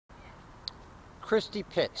Christie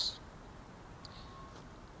Pits.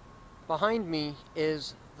 Behind me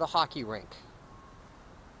is the hockey rink.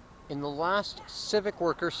 In the last civic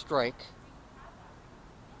worker strike,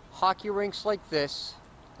 hockey rinks like this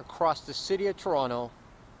across the city of Toronto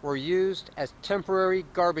were used as temporary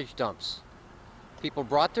garbage dumps. People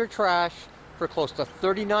brought their trash for close to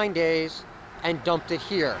 39 days and dumped it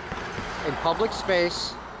here in public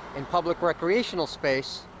space, in public recreational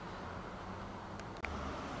space.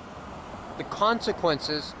 The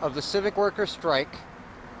consequences of the civic worker strike,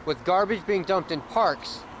 with garbage being dumped in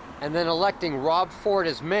parks and then electing Rob Ford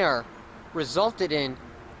as mayor, resulted in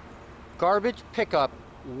garbage pickup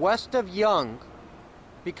west of Yonge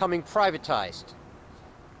becoming privatized.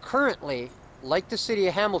 Currently, like the city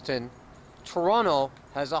of Hamilton, Toronto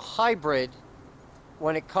has a hybrid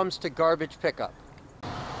when it comes to garbage pickup.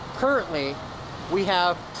 Currently, we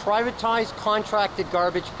have privatized contracted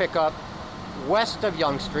garbage pickup west of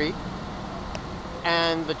Yonge Street,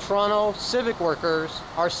 and the Toronto civic workers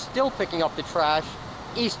are still picking up the trash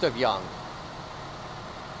east of Yonge.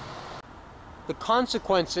 The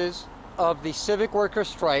consequences of the civic worker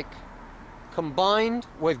strike, combined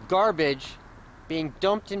with garbage being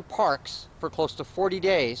dumped in parks for close to 40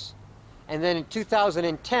 days, and then in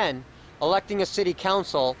 2010 electing a city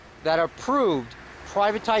council that approved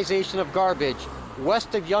privatization of garbage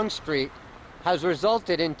west of Yonge Street, has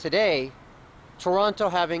resulted in today Toronto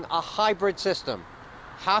having a hybrid system.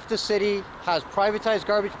 Half the city has privatized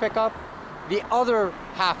garbage pickup, the other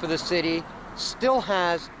half of the city still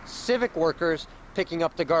has civic workers picking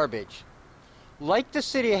up the garbage. Like the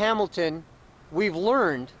city of Hamilton, we've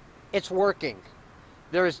learned it's working.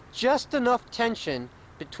 There is just enough tension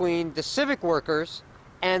between the civic workers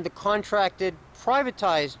and the contracted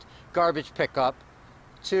privatized garbage pickup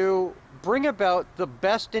to bring about the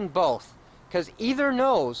best in both, because either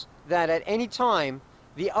knows that at any time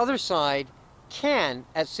the other side can,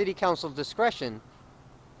 at city council discretion,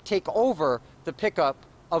 take over the pickup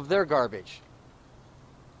of their garbage.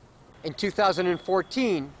 In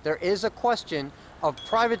 2014, there is a question of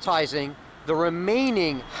privatizing the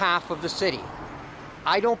remaining half of the city.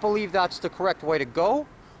 I don't believe that's the correct way to go.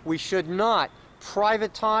 We should not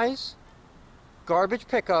privatize garbage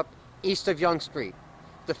pickup east of Yonge Street.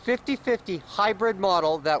 The 50-50 hybrid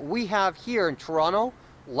model that we have here in Toronto,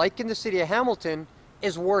 like in the city of Hamilton,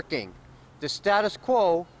 is working. The status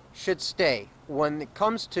quo should stay when it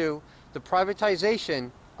comes to the privatization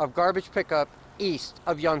of garbage pickup east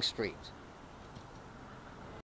of Yonge Street.